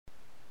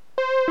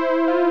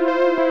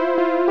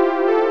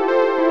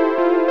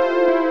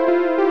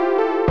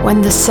When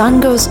the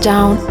sun goes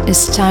down,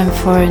 it's time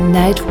for a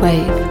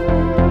NightWave.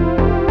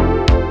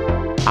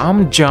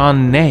 I'm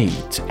John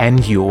Nate,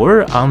 and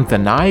you're on the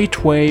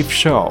NightWave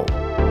show.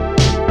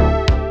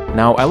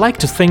 Now, I like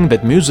to think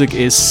that music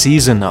is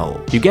seasonal.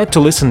 You get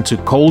to listen to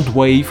cold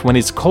wave when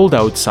it's cold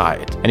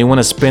outside, and you want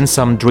to spin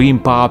some dream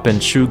pop and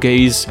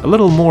shoegaze a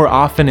little more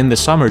often in the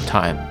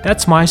summertime.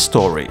 That's my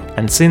story.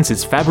 And since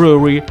it's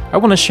February, I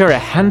want to share a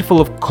handful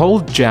of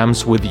cold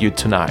jams with you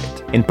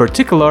tonight. In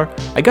particular,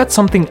 I got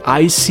something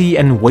icy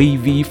and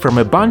wavy from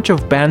a bunch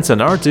of bands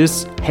and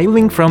artists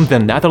hailing from the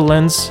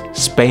Netherlands,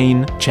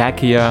 Spain,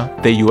 Czechia,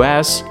 the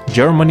US,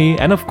 Germany,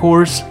 and of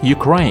course,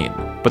 Ukraine.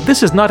 But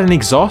this is not an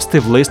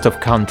exhaustive list of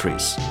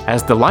countries,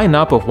 as the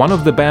lineup of one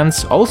of the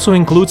bands also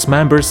includes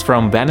members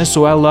from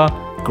Venezuela,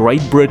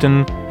 Great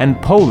Britain, and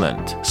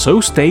Poland, so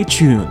stay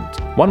tuned.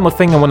 One more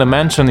thing I want to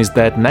mention is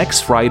that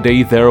next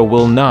Friday there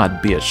will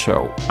not be a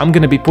show. I'm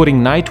gonna be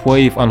putting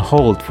NightWave on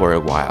hold for a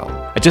while.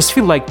 I just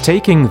feel like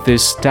taking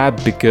this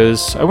step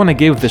because I want to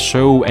give the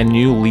show a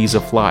new lease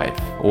of life,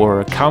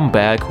 or come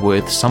back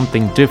with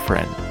something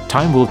different.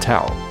 Time will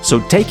tell.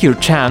 So take your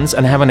chance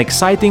and have an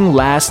exciting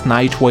last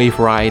NightWave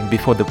ride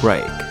before the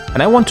break.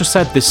 And I want to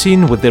set the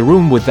scene with The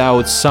Room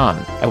Without Sun,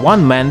 a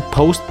one-man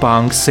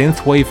post-punk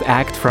synthwave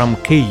act from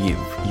Kyiv,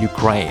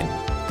 Ukraine.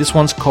 This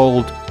one's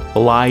called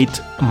Light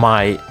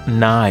My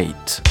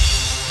Night.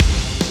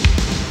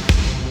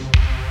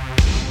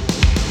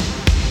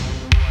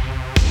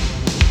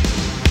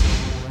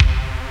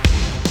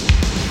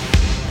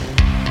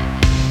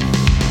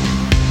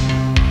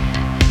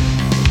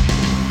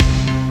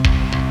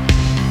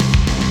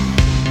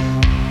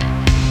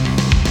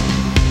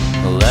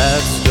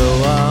 Let's go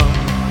out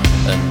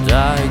and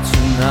die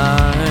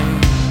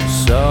tonight.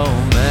 So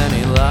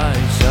many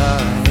lives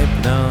are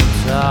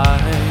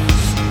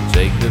hypnotized.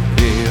 Take the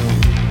pill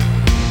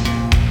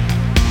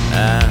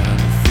and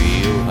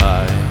feel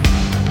high.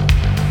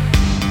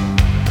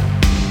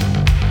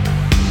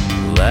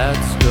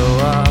 Let's go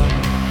out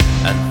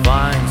and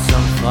find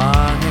some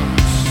fun.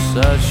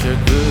 Such a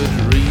good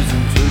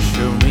reason to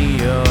show me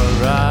your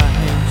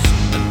eyes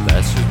and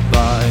pass it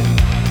by.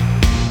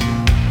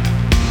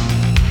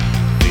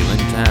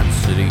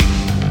 Intensity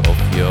of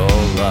your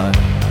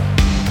life.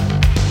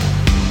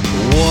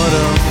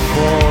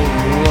 Waterfall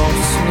of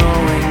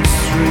snowing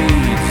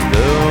streets.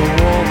 The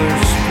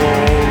waters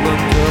fall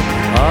under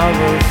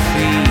our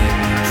feet.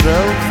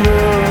 Travel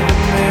through the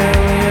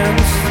million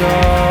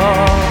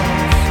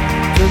stars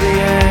to the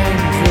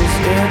angels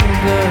in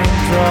the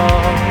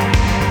dark.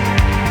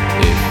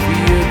 If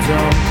you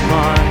don't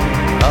mind,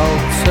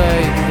 I'll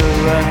take the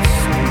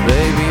rest.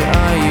 Baby,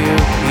 are you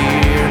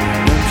here?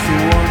 Don't you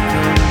want to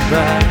come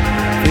back?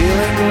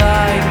 Feeling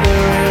like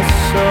there is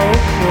so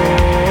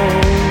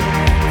cold.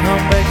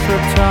 Come back for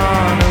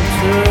tunnel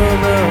to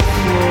the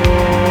floor.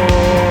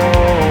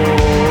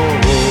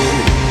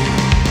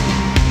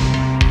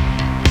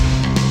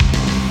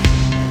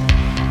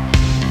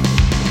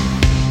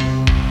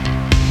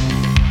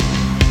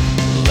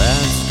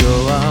 Let's go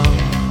out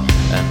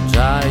and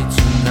die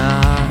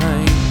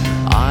tonight.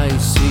 I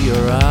see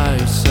your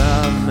eyes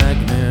are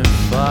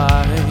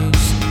magnified.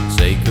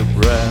 Take a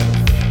breath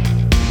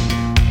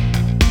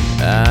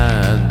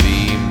and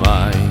be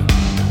mine.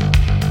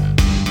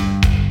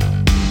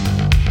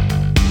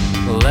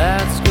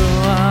 Let's go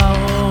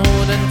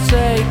out and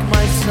take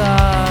my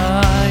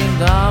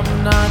side.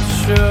 I'm not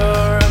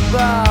sure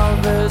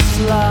about this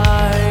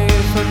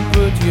life, and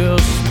put your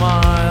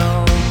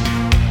smile.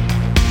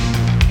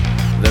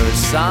 There is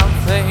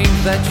something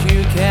that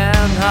you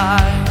can't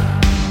hide.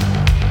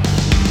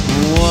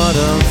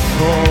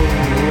 Waterfall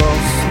of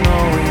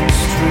snowing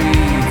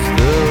streets.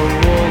 The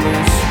wall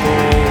is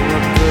full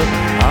under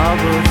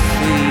our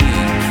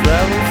feet.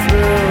 Travel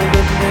through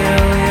the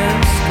million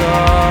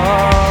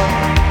stars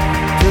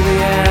to the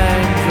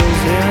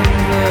angels in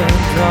the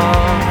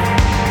dark.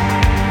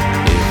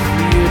 If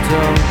you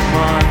don't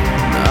mind,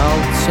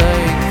 I'll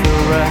take the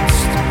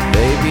rest.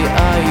 Baby,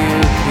 are you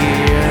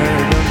here?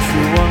 Don't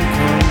you want to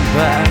come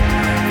back?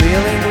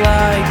 Feeling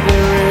like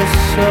there is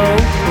so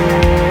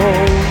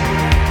cold.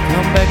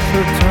 Come back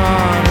for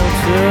tunnel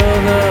to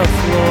the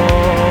floor.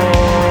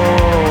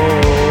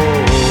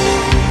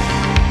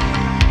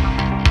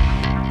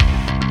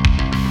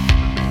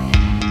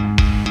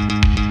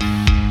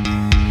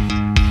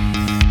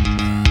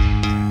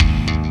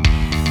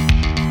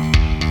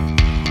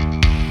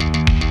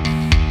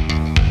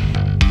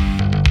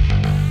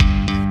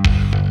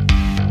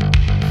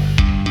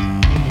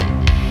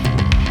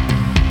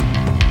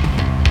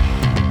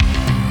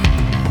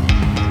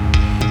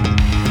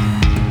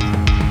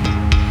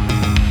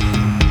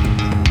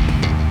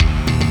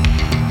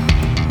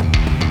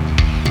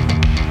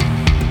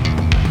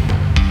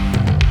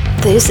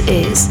 This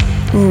is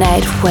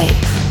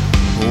NightWave.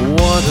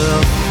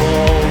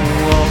 Waterfall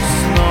of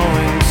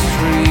snowing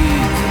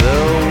streets. The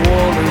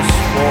wall is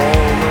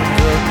fall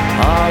under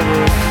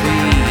our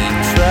feet.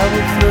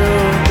 Travel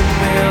through the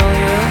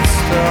million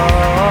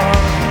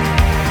stars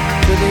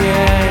to the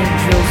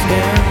angels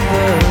in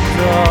the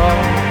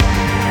dark.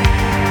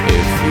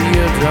 If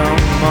you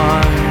don't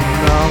mind,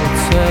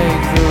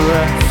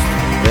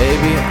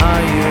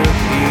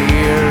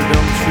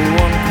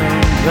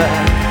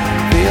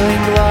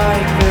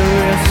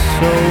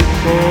 so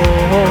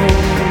cold.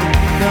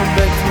 Come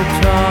back to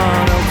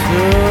tunnel to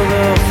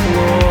the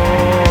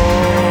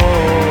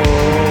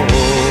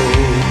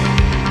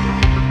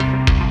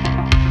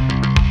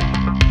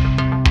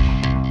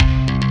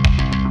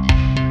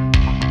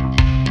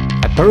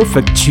A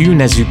perfect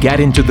tune as you get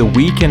into the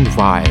weekend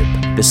vibe.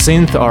 The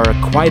synths are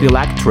quite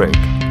electric,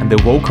 and the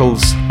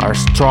vocals are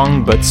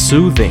strong but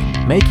soothing,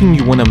 making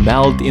you wanna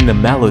melt in the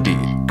melody,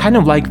 kind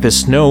of like the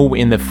snow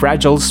in the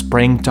fragile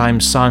springtime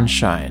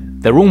sunshine.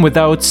 The Room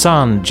Without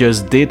Sun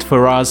just did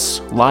for us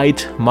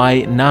Light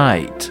My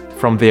Night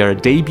from their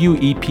debut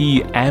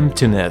EP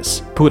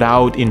Emptiness, put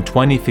out in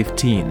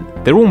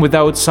 2015. The Room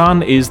Without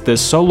Sun is the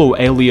solo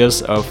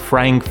alias of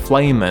Frank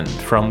Flamen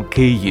from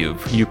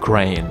Kyiv,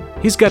 Ukraine.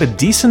 He's got a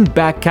decent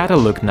back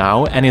catalog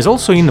now and is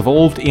also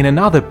involved in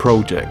another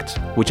project,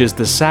 which is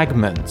The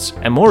Segments,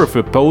 a more of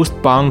a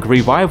post-punk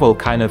revival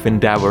kind of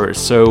endeavor,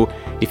 so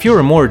if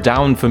you're more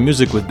down for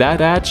music with that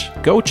edge,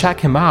 go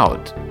check him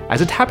out. As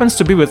it happens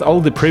to be with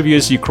all the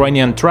previous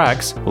Ukrainian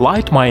tracks,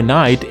 Light My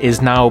Night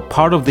is now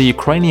part of the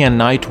Ukrainian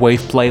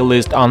Nightwave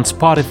playlist on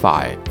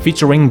Spotify,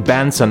 featuring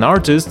bands and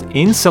artists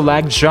in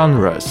select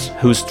genres,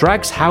 whose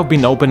tracks have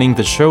been opening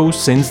the show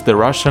since the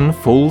Russian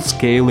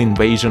full-scale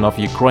invasion of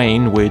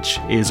Ukraine, which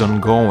is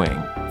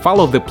ongoing.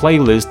 Follow the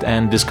playlist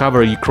and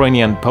discover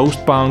Ukrainian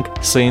post-punk,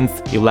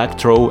 synth,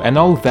 electro and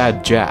all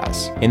that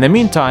jazz. In the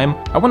meantime,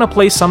 I wanna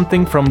play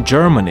something from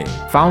Germany.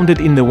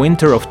 Founded in the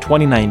winter of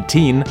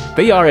 2019,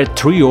 they are a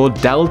trio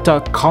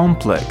Delta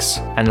Complex,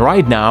 and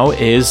right now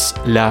is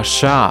La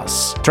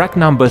Chasse, track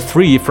number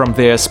 3 from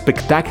their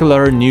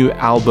spectacular new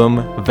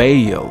album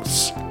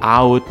Veils,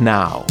 out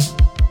now.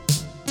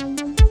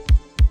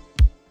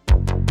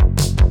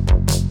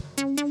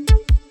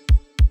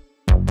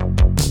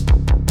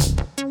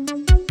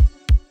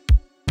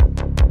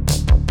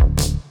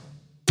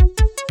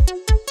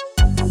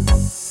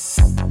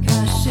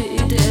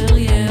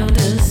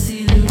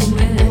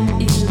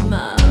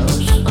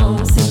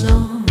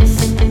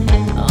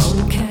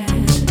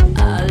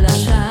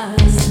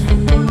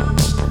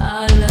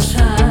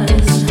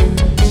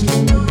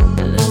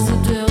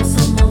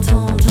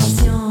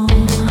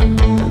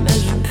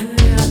 Je peux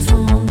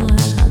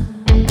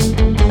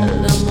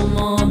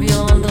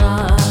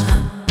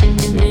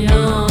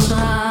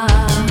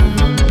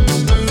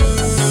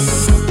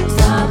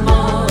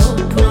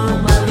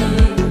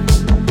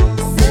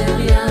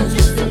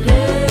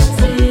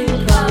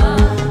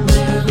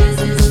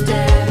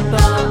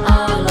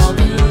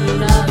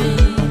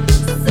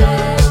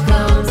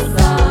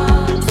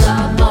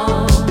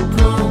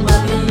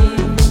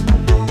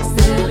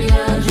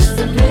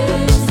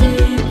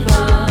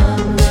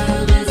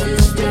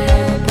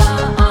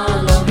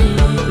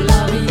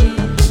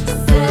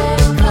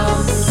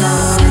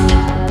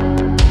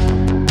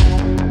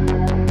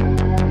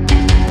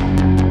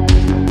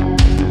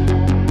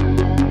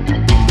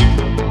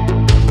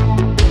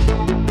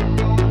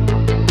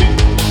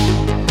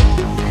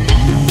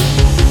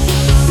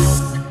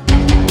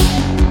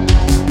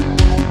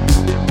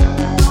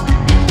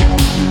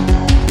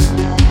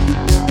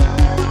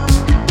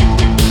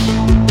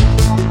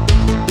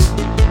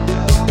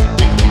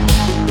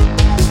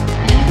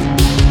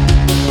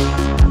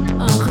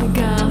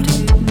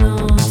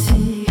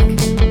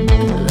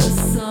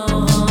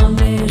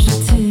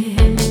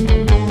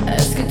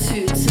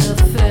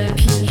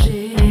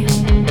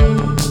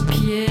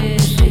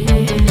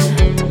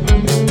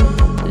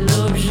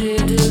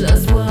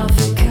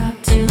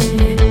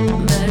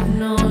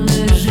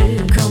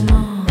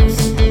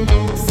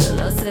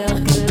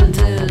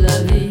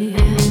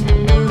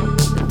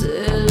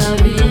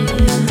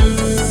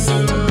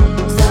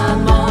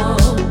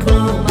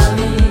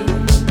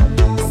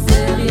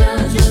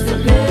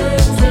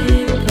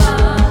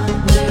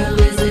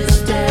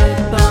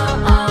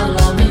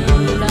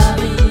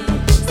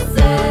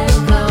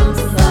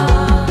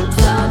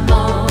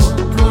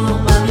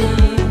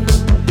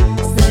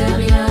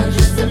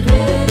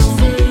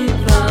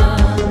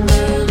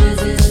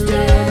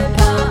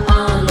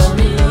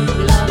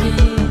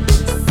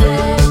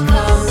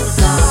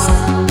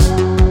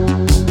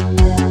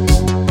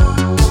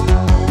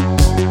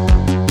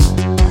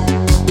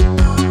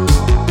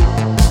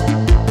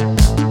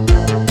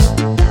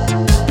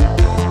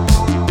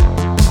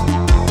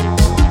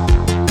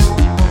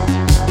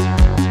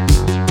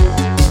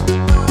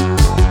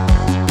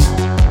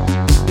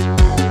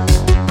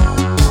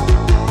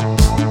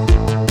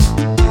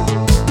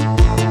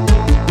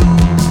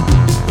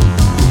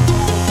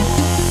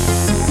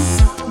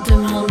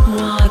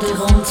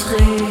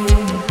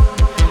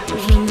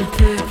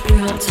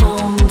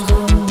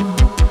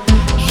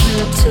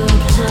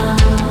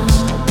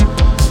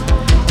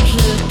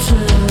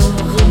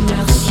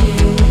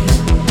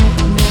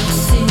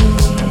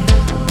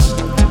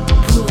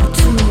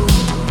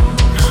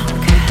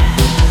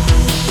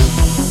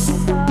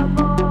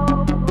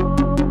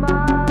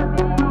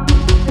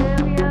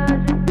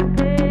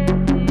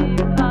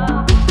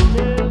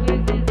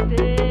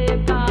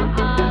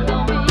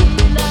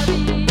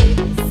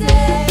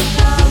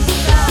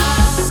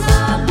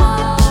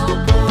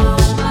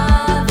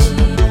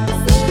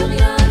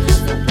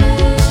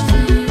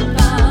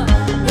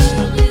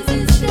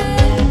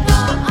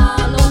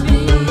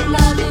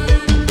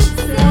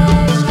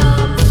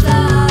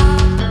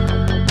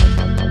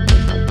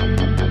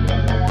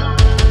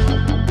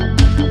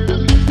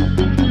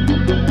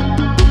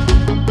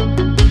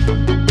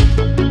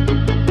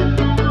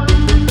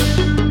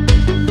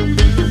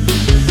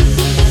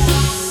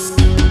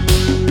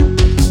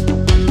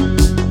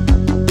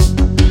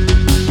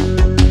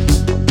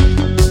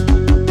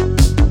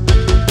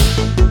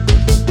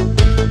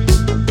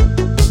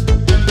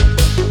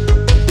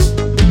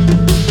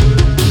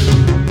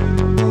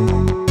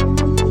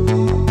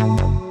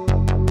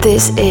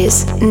This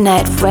is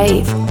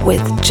NightWave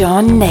with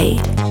John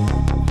Nate.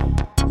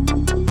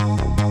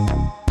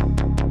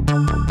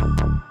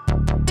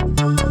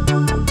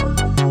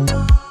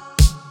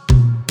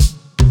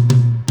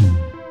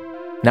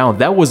 Now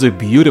that was a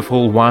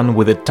beautiful one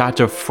with a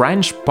touch of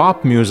French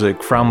pop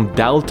music from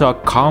Delta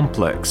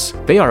Complex.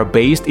 They are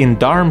based in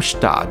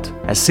Darmstadt,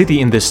 a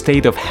city in the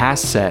state of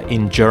Hesse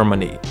in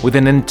Germany, with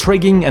an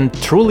intriguing and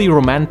truly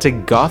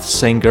romantic goth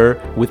singer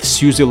with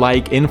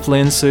Susie-like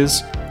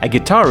influences, a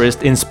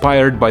guitarist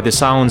inspired by the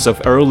sounds of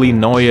early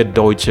Neue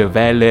Deutsche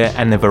Welle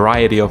and a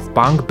variety of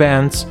punk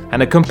bands,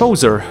 and a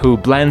composer who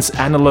blends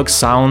analog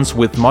sounds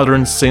with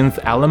modern synth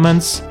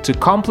elements to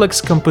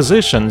complex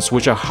compositions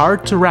which are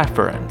hard to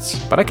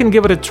reference. But I can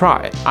give it a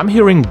try. I'm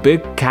hearing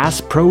big Cass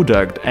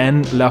Product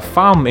and La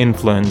Femme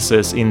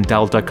influences in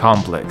Delta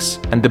Complex,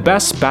 and the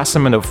best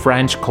specimen of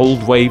French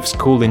cold wave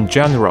school in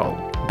general,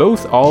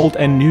 both old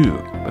and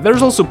new. But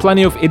there's also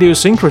plenty of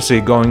idiosyncrasy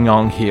going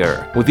on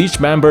here, with each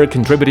member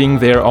contributing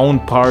their own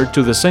part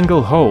to the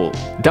single whole.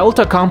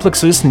 Delta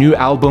Complex's new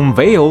album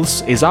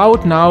Veils is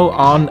out now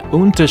on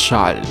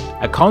Unterschall,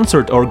 a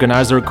concert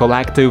organizer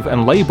collective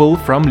and label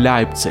from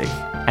Leipzig.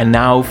 And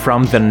now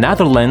from the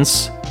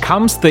Netherlands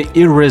comes the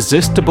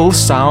irresistible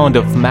sound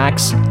of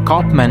Max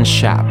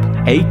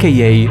Kopmanschap,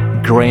 aka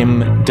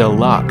Grim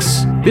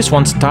Deluxe. This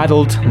one's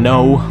titled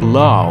No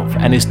Love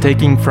and is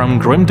taken from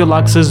Grim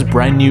Deluxe's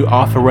brand new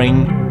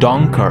offering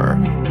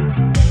Donker.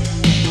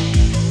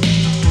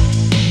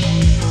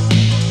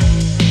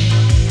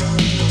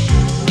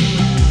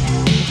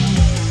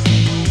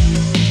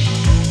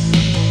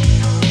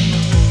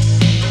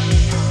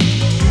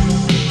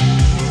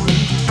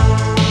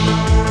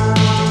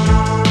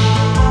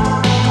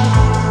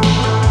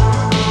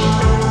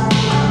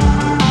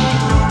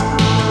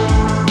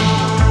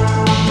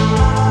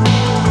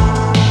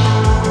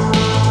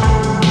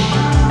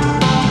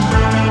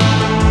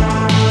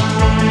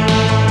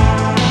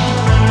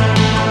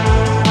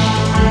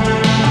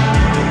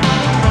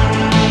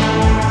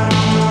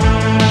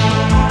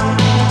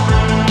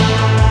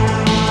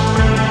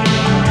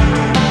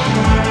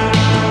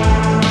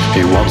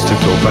 He wants to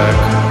go back,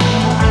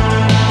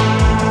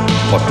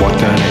 but what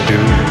can he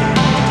do?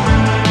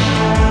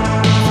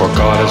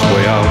 Forgot his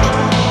way out,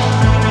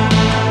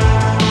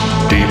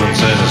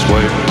 demons in his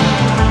way.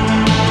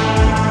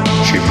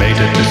 She made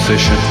a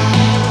decision,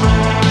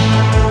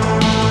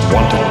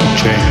 wanted to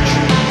change.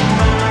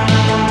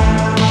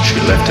 She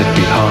left it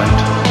behind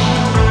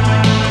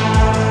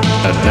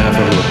and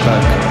never looked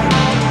back.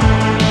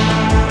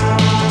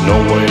 No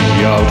way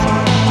out,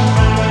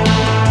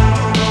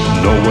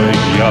 no way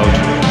out.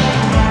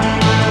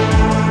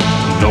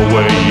 No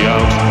way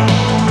out,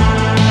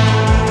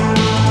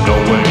 no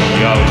way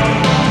out.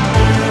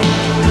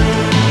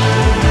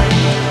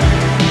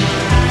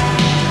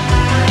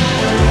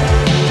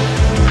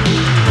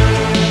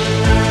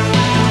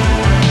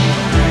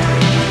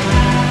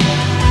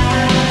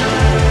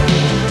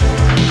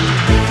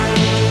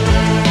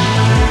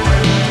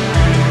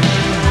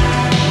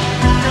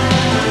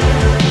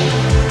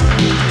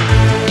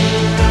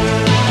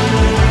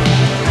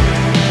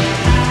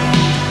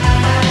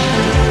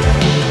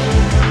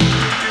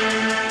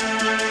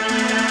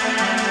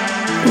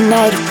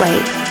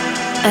 NightWave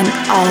and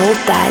all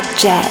that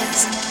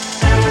jazz.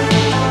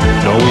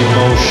 No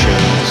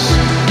emotions,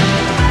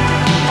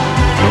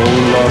 no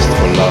lust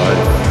for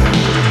life,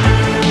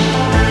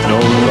 no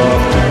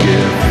love to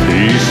give.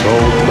 He's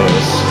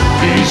hopeless,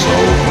 he's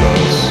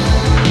hopeless.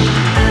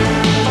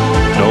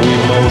 No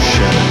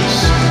emotions,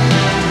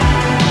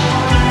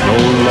 no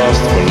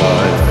lust for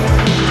life,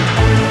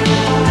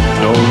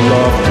 no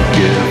love to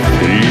give.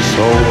 He's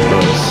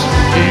hopeless,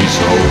 he's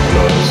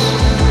hopeless.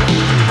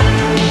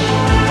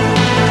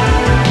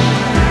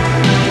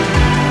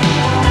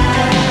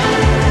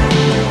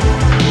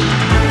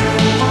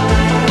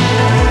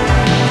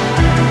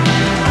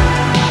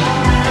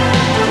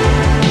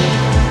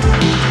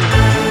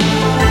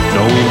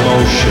 No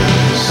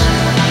emotions,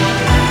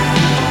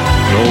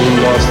 no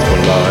lust for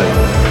life,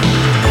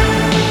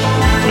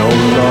 no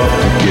love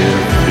to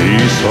give.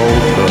 He's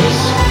hopeless,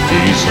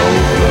 he's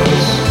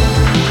hopeless.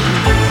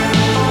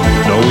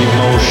 No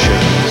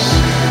emotions,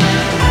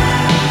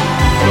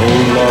 no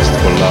lust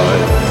for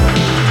life,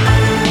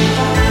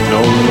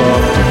 no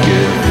love to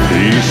give.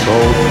 He's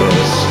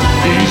hopeless,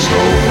 he's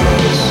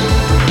hopeless.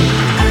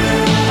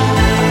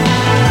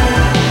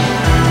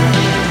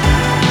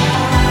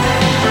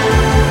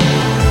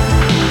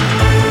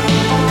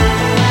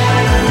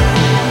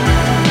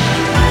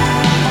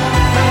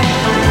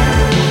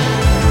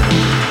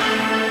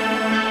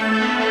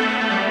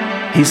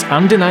 His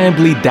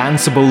undeniably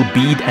danceable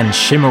beat and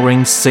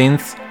shimmering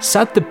synth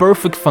set the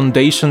perfect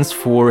foundations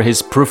for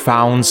his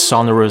profound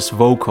sonorous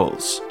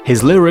vocals.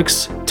 His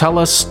lyrics tell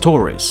us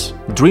stories,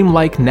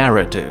 dreamlike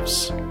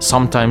narratives,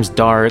 sometimes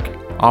dark,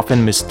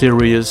 often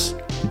mysterious,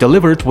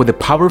 delivered with a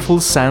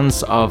powerful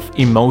sense of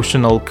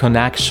emotional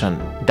connection.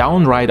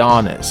 downright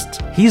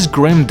honest. He's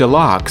grim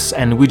deluxe,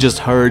 and we just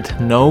heard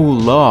No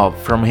Love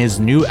from his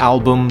new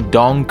album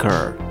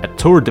Donker, a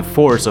tour de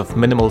force of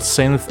minimal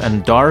synth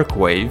and dark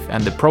wave,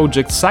 and the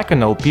project's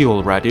second LP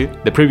already,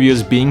 the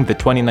previous being the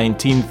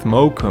 2019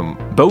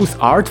 Mokum, both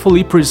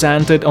artfully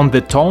presented on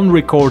the Tone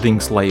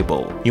Recordings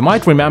label. You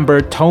might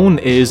remember Tone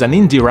is an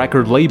indie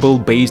record label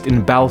based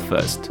in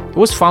Belfast. It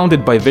was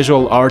founded by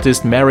visual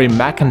artist Mary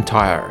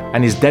McIntyre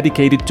and is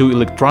dedicated to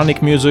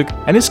electronic music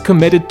and is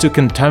committed to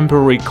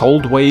contemporary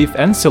cold wave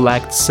and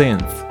select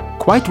synth.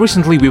 Quite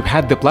recently we've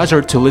had the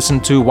pleasure to listen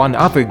to one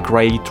other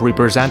great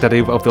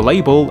representative of the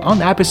label on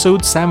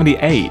episode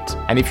 78,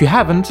 and if you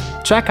haven't,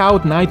 check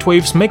out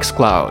NightWave's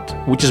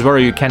Mixcloud, which is where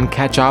you can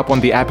catch up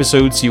on the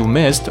episodes you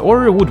missed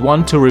or would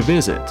want to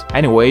revisit.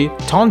 Anyway,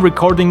 Tone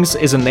Recordings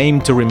is a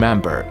name to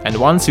remember, and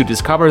once you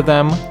discover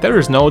them, there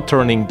is no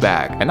turning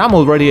back, and I'm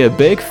already a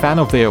big fan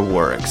of their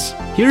works.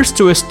 Here's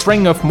to a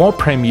string of more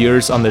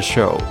premieres on the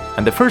show,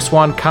 and the first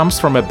one comes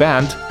from a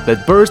band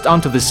that burst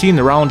onto the scene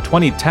around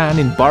 2010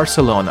 in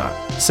Barcelona.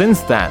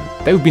 Since then,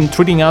 they've been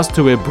treating us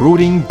to a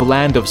brooding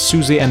blend of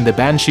Susie and the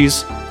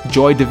Banshees,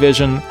 Joy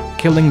Division,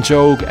 Killing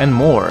Joke, and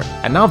more,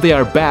 and now they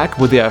are back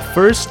with their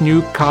first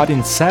new cut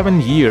in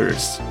 7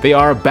 years. They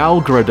are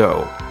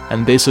Belgrado,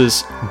 and this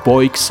is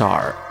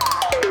Boixar.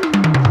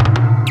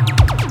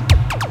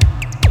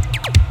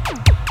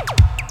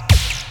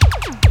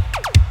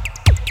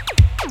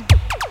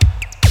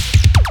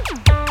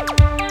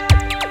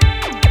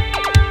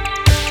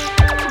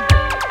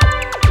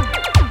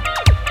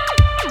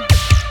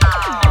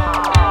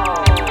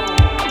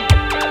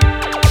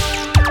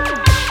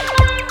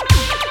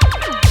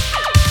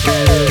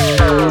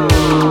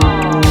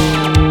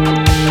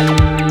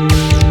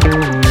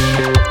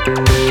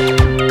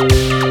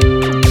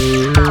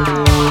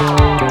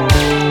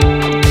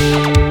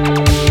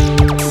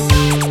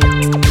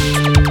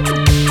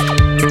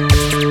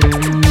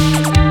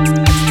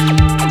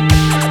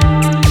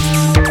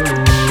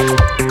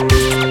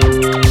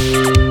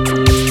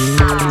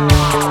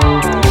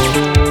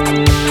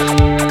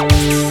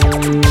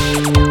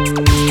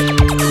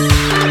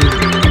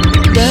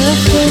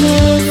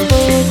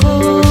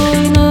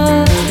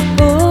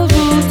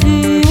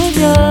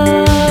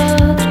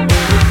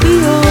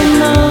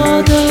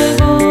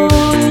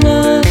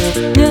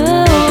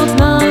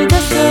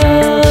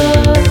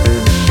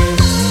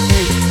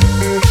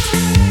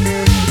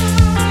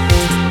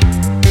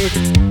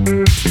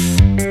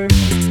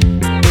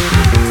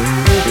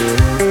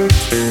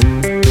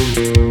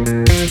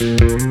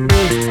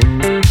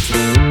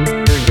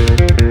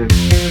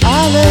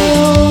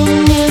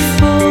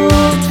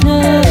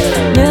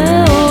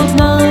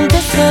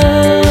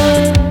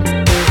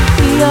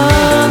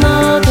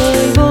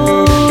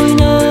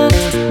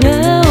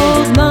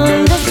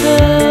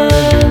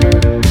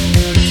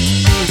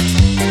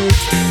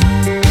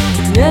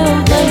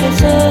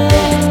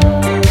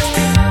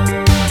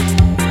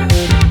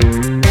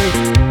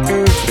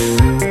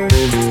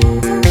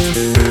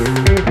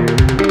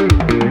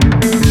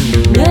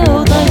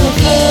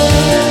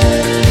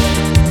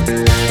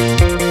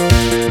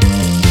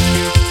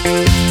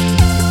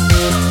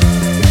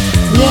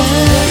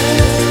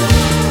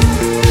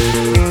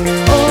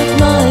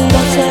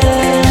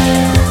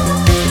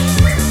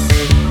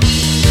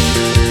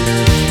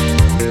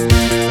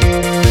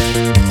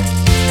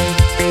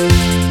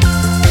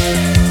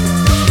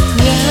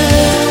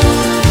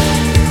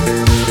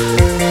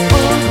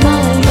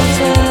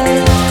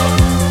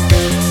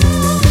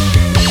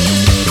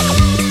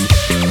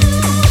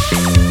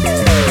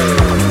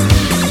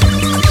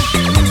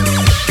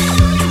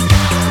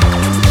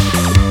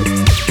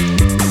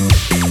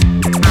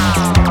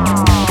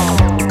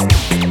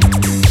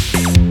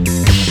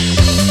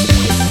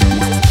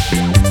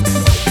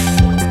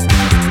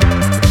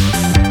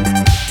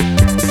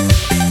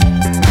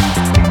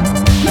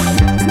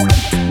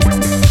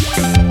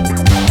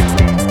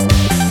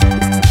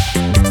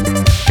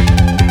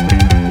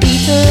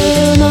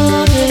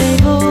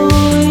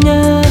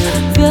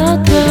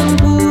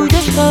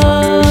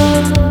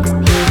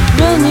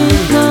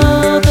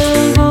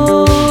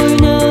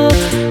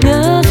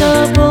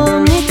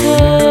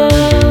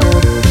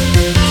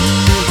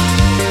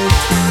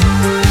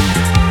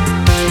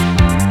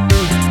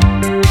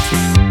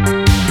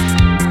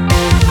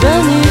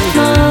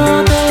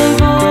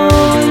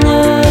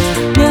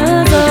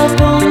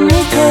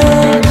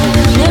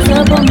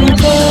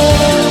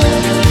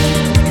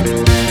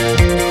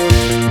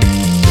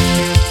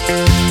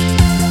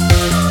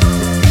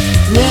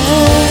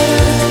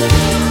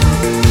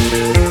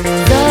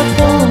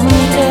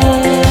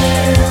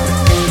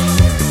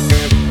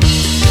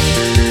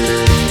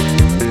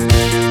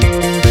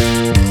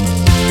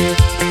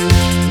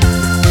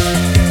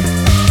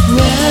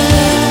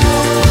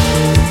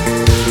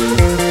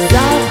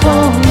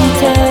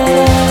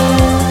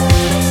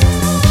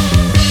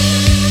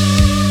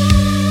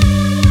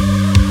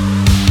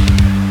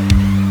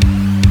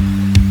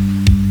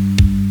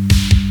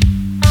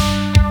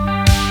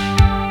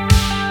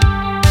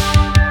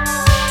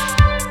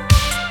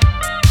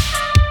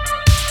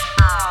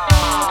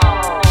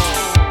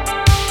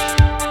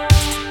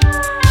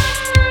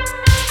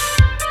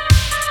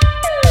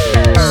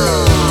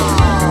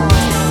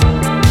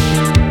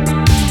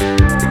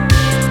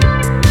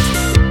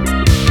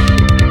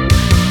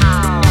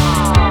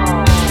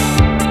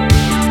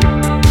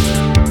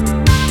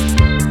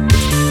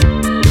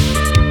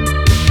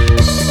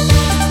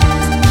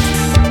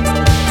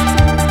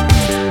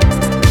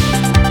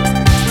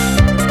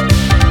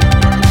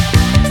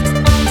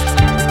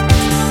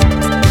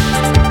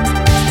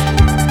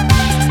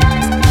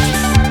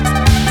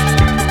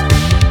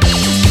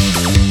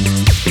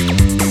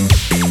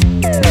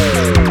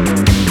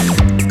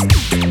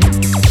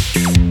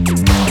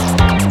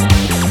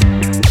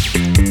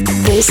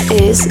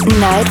 is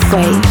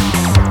NightWave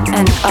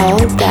and all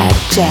that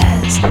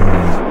jazz.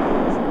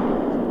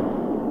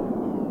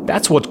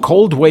 That's what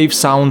cold wave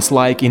sounds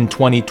like in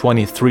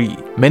 2023.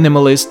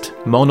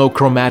 Minimalist,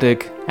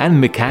 monochromatic, and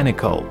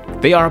mechanical.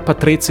 They are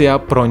Patricia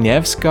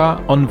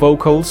Proniewska on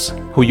vocals,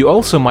 who you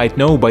also might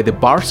know by the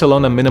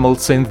Barcelona minimal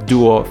synth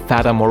duo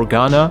Fata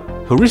Morgana,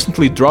 who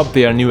recently dropped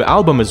their new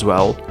album as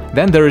well.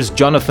 Then there is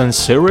Jonathan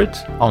Sirrett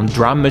on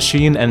drum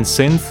machine and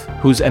synth,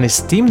 who's an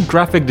esteemed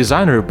graphic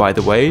designer by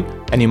the way,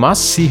 and you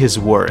must see his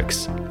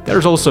works.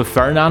 There's also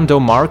Fernando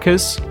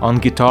Marquez on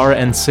guitar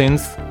and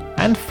synth,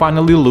 and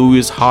finally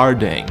Louis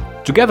Harding.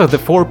 Together the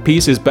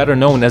four-piece is better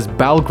known as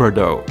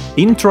Belgrado.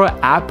 Intra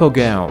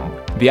Apogeum.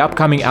 The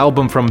upcoming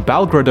album from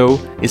Belgrado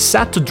is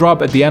set to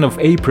drop at the end of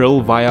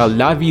April via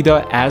La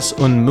Vida es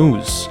un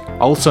Mus,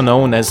 also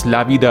known as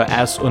La Vida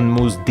es un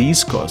Mus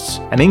Discos,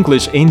 an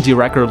English indie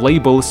record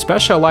label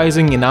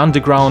specializing in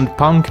underground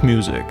punk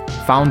music,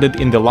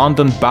 founded in the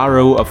London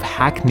borough of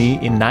Hackney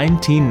in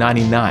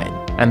 1999.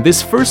 And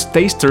this first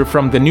taster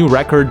from the new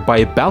record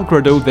by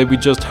Belgrado that we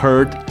just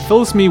heard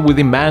fills me with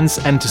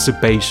immense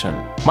anticipation.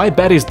 My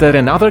bet is that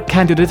another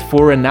candidate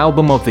for an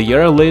Album of the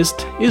Year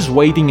list is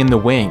waiting in the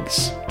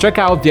wings. Check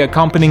out the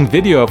accompanying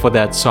video for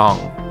that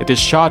song. It is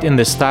shot in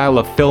the style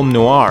of film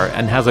noir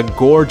and has a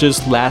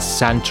gorgeous last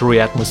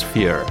century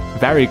atmosphere.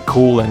 Very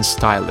cool and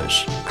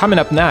stylish. Coming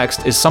up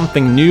next is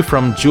something new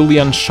from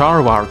Julian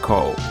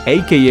Sharwarko,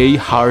 aka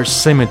Harsh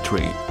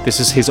Symmetry. This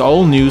is his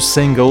all-new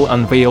single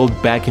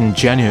unveiled back in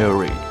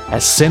January, a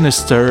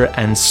sinister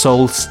and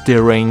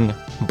soul-stirring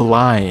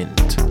Blind.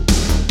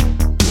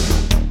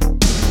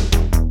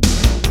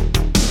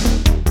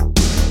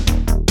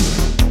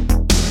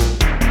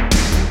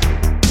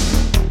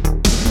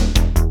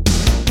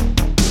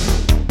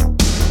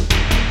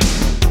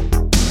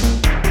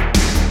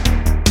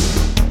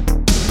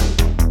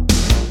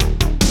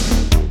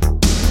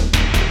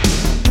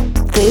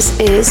 This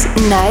is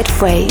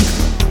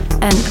NightWave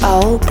and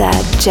all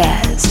that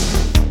jazz.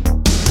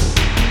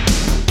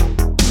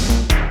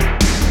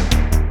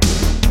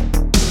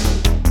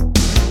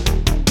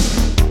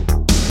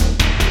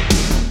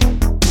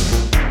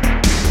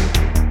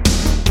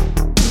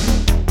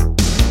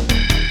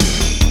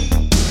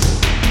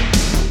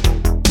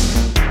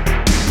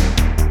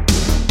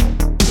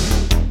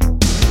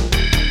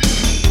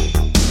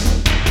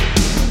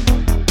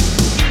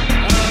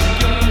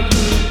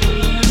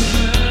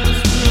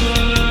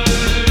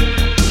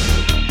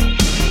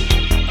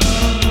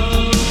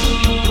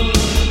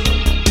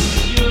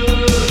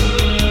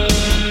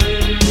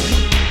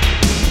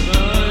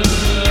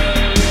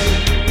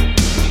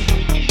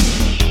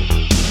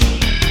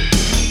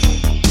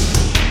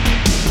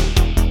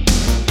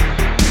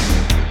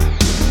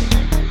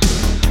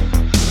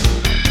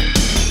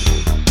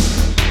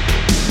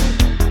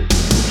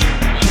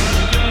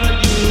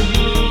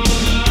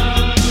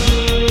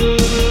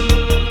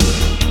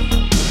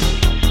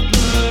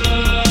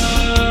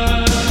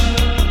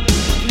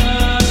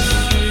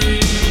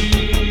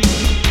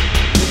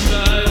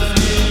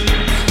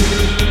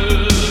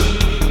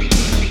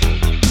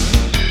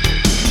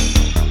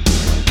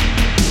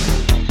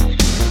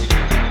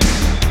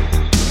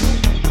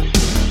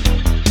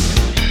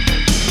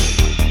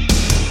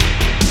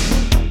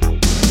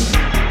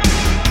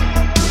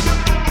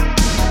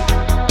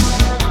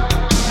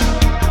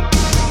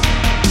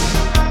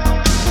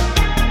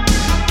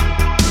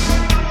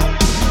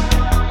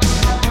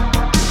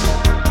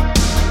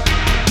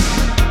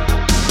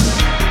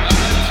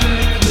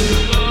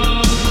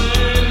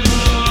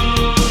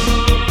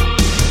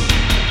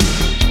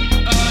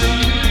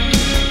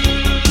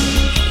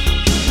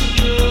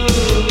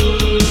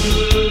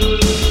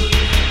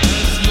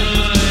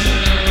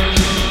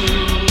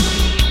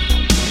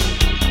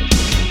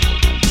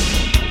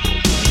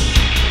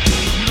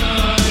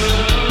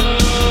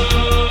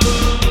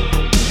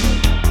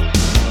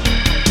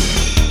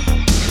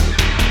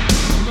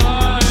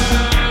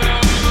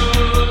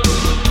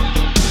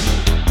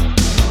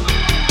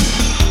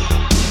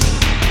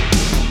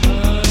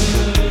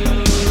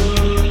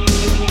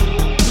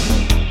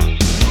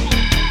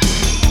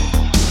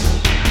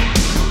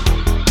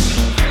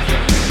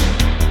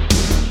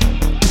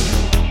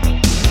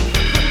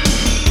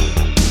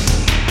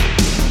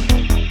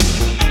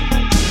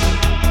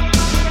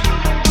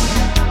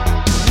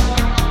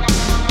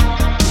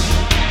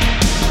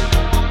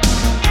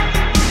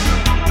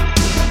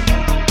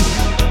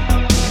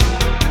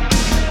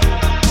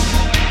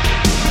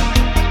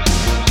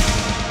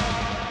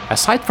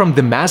 Aside from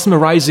the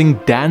mesmerizing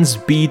dance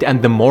beat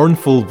and the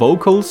mournful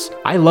vocals,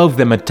 I love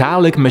the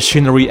metallic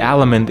machinery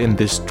element in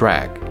this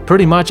track,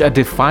 pretty much a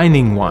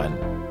defining one.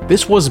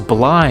 This was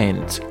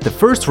Blind, the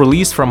first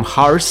release from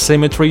Harsh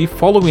Symmetry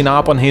following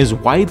up on his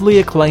widely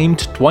acclaimed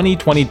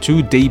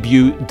 2022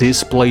 debut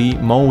Display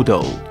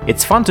Model.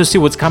 It's fun to see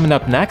what's coming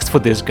up next for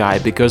this guy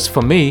because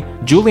for me,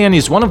 Julian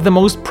is one of the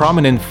most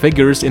prominent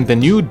figures in the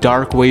new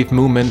darkwave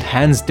movement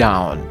hands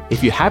down.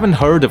 If you haven't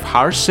heard of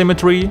Harsh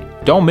Symmetry,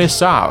 don't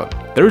miss out.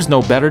 There's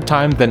no better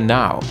time than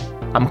now.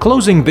 I'm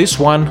closing this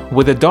one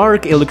with a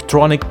dark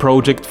electronic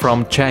project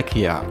from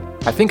Czechia.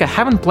 I think I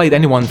haven't played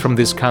anyone from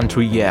this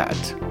country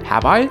yet.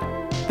 Have I?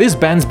 This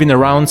band's been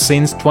around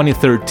since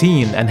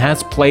 2013 and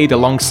has played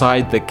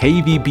alongside the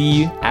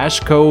KVB,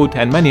 Ashcode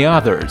and many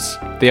others.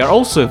 They are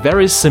also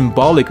very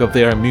symbolic of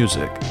their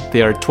music.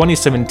 Their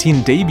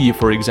 2017 debut,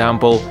 for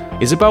example,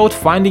 is about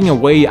finding a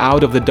way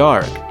out of the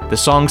dark. The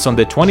songs on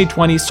the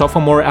 2020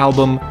 sophomore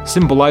album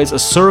symbolize a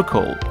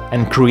circle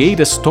and create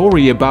a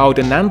story about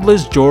an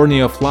endless journey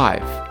of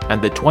life.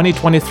 And the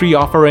 2023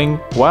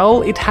 offering,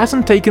 well, it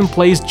hasn't taken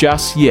place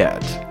just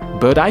yet,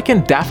 but I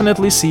can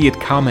definitely see it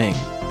coming.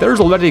 There's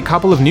already a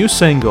couple of new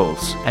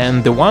singles,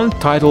 and the one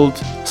titled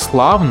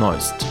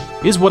Slavnost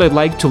is what I'd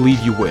like to leave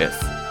you with.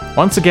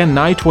 Once again,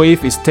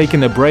 NightWave is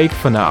taking a break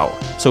for now,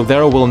 so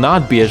there will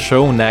not be a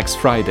show next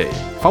Friday.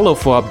 Follow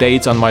for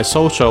updates on my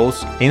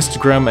socials,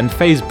 Instagram and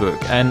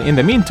Facebook, and in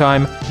the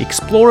meantime,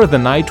 explore the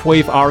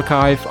NightWave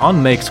archive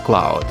on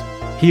Mixcloud.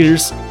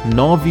 Here's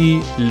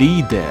Novi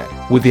Lide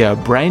with their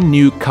brand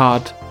new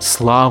cut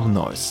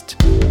Slavnost.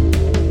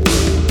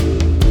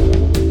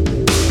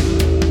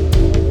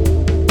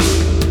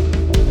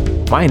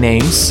 My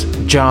name's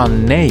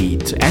John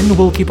Nate, and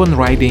we'll keep on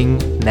writing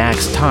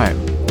next time.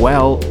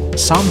 Well,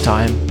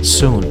 sometime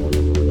soon.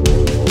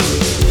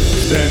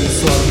 Ten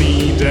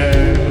slavný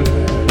den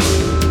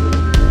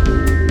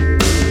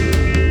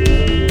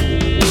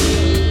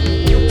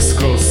z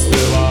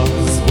kostela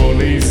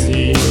zvony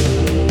zní.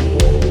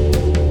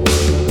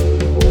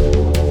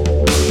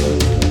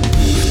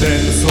 V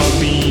ten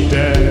slavný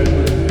den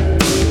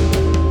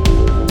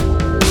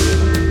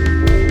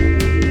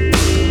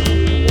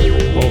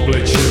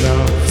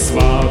oblečena v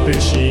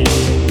sváteční.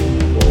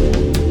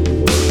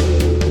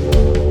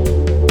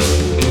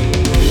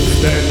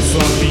 V ten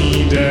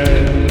slavný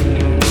den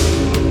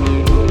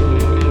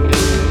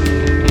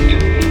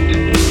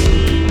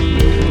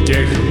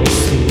těch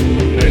hostů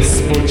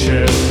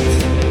nespočet.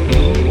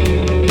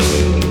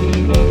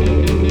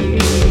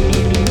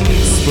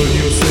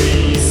 Splnil se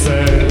jí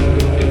sen.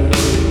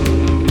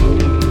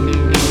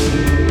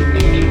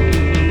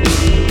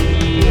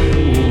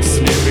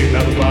 Úsměvy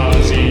na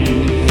tvářích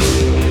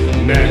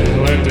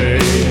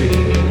nehledej.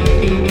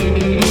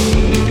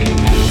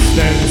 V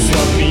ten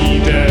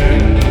slavný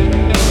den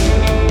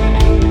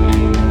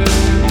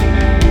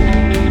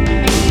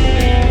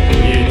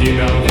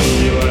jediná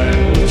bílé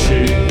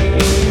oči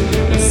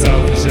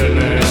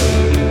zavřené.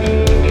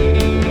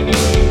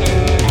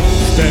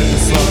 V ten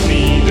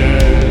slavný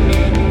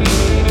den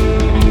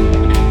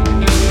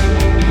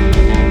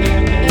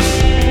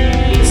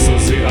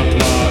slzy a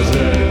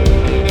tváře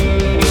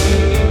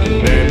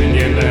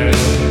neměnné.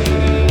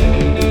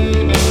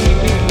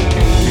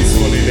 Ty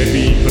zvony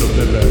nebí pro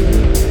tebe.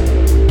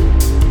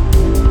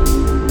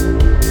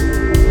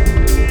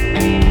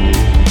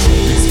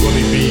 Ty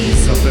zvony bíjí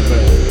za tebe.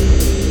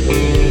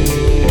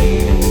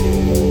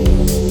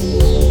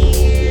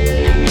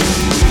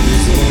 Ty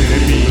zvony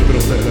nebíjí pro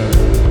tebe.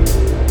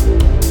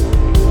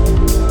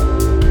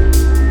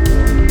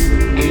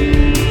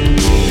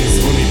 Ty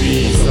zvony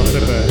bíjí za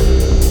tebe.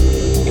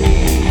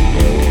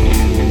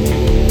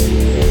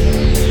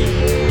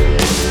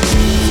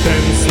 V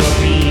ten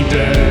slavný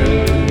den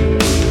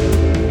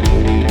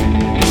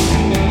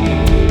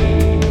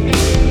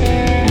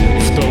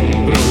v tom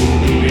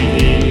proudu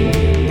lidí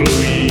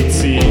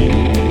plující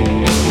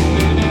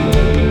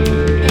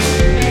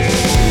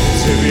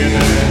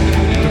dřevěné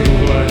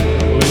truhle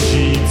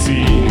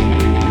ležící.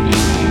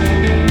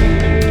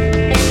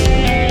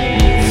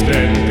 V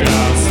ten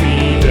krásný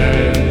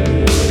den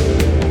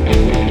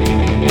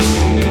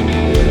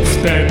v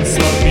ten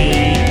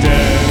slavný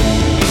den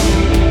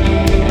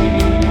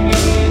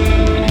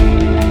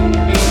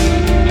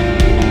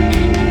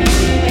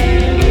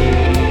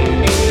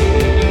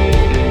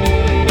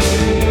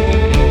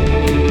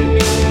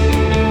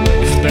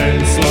v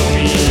ten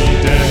slavný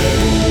den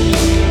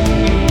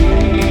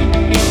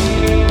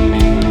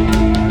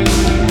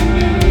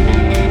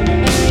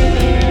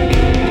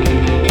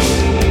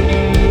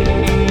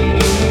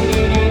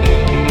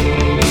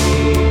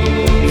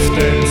v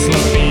ten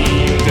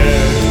slavný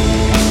den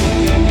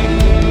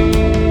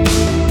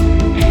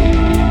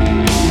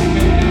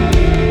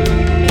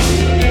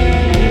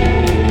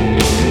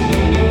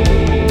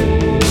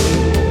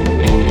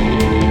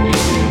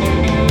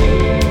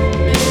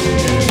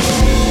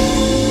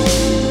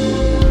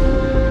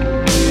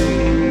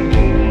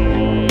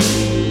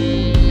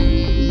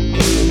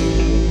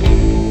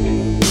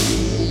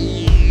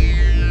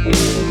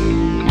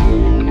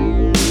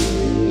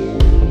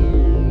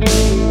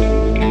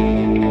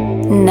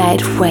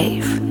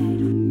NightWave.